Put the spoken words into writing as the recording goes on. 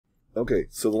Okay,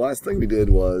 so the last thing we did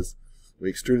was we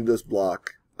extruded this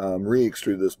block,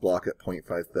 re-extruded this block at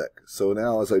 0.5 thick. So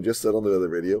now, as I just said on the other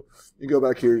video, you go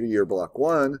back here to your block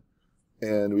 1,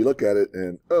 and we look at it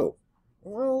and, oh,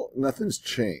 well, nothing's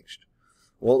changed.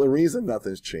 Well, the reason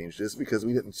nothing's changed is because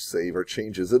we didn't save our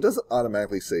changes. It doesn't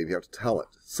automatically save, you have to tell it.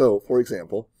 So, for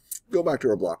example, go back to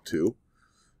our block 2,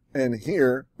 and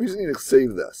here, we just need to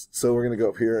save this. So we're going to go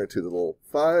up here to the little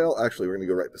file. Actually, we're going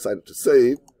to go right beside it to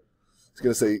save. It's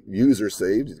going to say user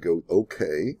saved. You go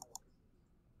OK.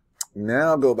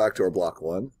 Now go back to our block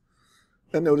 1,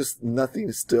 and notice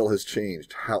nothing still has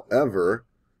changed. However,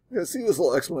 you can see this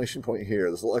little exclamation point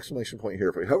here, this little exclamation point here.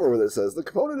 If we hover over it, it says the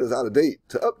component is out of date.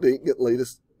 To update, get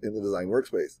latest in the design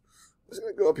workspace. I'm just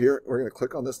going to go up here. We're going to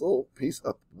click on this little piece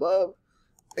up above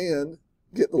and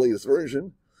get the latest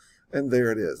version. And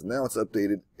there it is. Now it's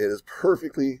updated. It is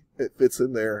perfectly, it fits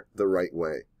in there the right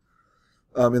way,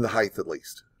 in the height at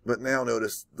least. But now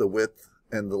notice the width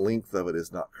and the length of it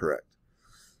is not correct.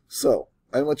 So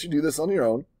I'm going to let you do this on your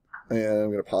own. And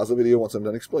I'm going to pause the video once I'm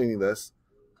done explaining this.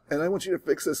 And I want you to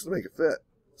fix this to make it fit.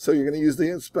 So you're going to use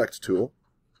the inspect tool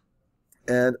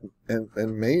and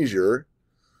measure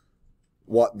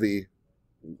what the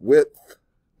width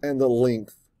and the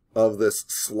length of this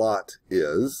slot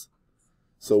is.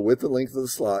 So width and length of the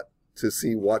slot to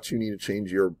see what you need to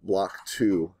change your block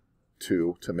 2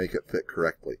 to make it fit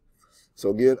correctly. So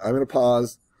again, I'm going to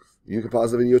pause. You can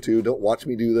pause the video too. Don't watch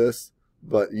me do this,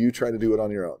 but you try to do it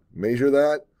on your own. Measure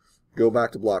that, go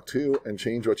back to block 2, and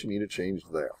change what you need to change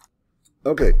there.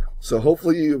 Okay, so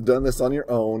hopefully you've done this on your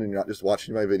own and you're not just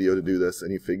watching my video to do this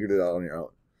and you figured it out on your own.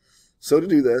 So to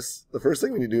do this, the first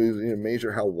thing we need to do is we need to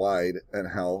measure how wide and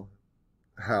how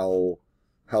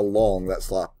long that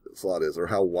slot is, or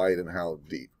how wide and how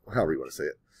deep, however you want to say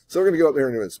it. So we're going to go up there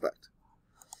and do inspect.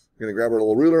 We're going to grab our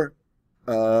little ruler.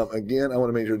 Again, I want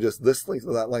to measure just this length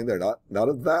of that line there, not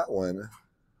of that one,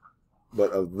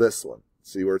 but of this one.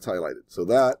 See where it's highlighted. So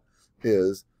that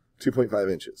is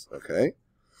 2.5 inches, okay?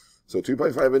 So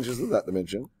 2.5 inches of that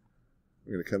dimension.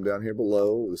 We're going to come down here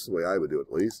below, this is the way I would do it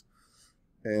at least,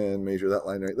 and measure that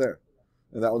line right there.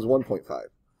 And that one's 1.5.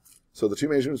 So the two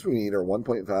measurements we need are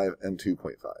 1.5 and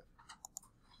 2.5.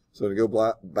 So to go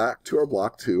back to our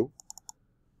block 2.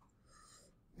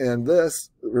 And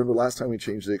this, remember last time we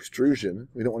changed the extrusion.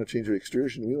 We don't want to change the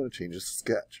extrusion, we want to change the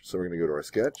sketch. So we're going to go to our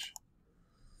sketch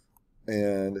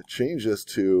and change this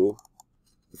to,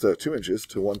 instead of 2 inches,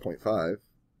 to 1.5.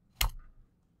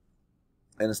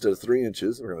 And instead of 3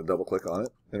 inches, we're going to double click on it,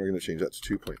 and we're going to change that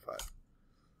to 2.5.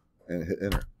 And hit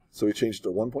enter. So we changed to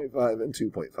 1.5 and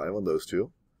 2.5 on those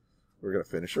two. We're going to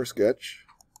finish our sketch.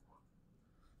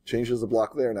 Changes the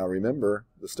block there. Now remember,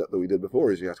 the step that we did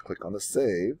before is you have to click on the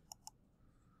save.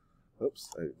 Oops,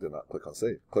 I did not click on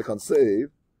save. Click on save.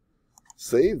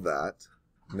 Save that.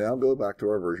 Now go back to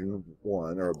our version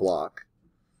 1, or a block.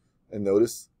 And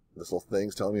notice this little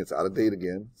thing's telling me it's out of date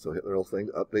again. So hit the little thing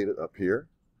to update it up here.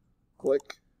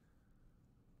 Click.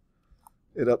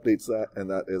 It updates that, and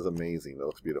that is amazing. That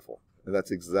looks beautiful. And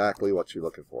that's exactly what you're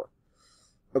looking for.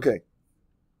 Okay.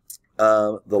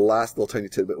 The last little tiny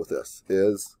tidbit with this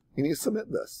is you need to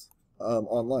submit this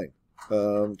online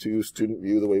to Student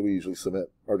View the way we usually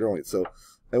submit our drawings. So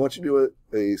I want you to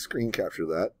do a screen capture of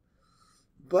that.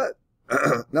 But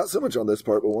not so much on this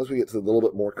part, but once we get to a little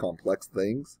bit more complex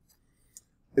things,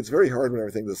 it's very hard when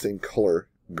everything's the same color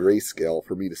grayscale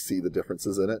for me to see the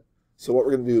differences in it. So what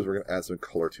we're going to do is we're going to add some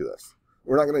color to this.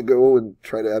 We're not going to go and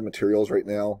try to add materials right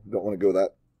now. Don't want to go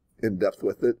that in depth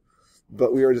with it.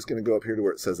 But we are just going to go up here to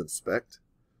where it says inspect.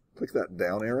 Click that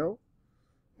down arrow.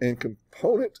 And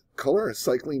component color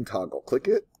cycling toggle. Click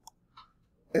it.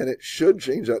 And it should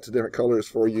change that to different colors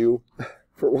for you.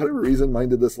 For whatever reason, mine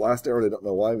did this last hour, and I don't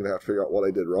know why. I'm going to have to figure out what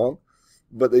I did wrong.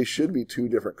 But they should be two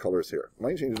different colors here.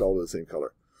 Mine changed it all to the same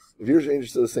color. If yours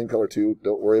changes to the same color too,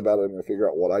 don't worry about it. I'm going to figure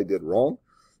out what I did wrong.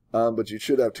 But you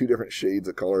should have two different shades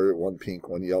of color, one pink,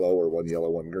 one yellow, or one yellow,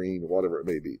 one green, whatever it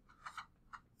may be.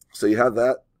 So you have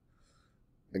that.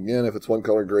 Again, if it's one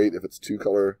color, great. If it's two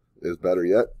color, is better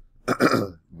yet.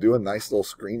 Do a nice little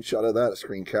screenshot of that, a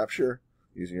screen capture,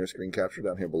 using your screen capture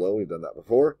down here below. We've done that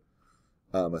before.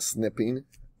 A snipping,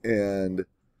 and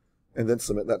then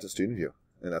submit that to Student View.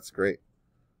 And that's great.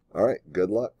 All right, good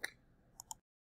luck.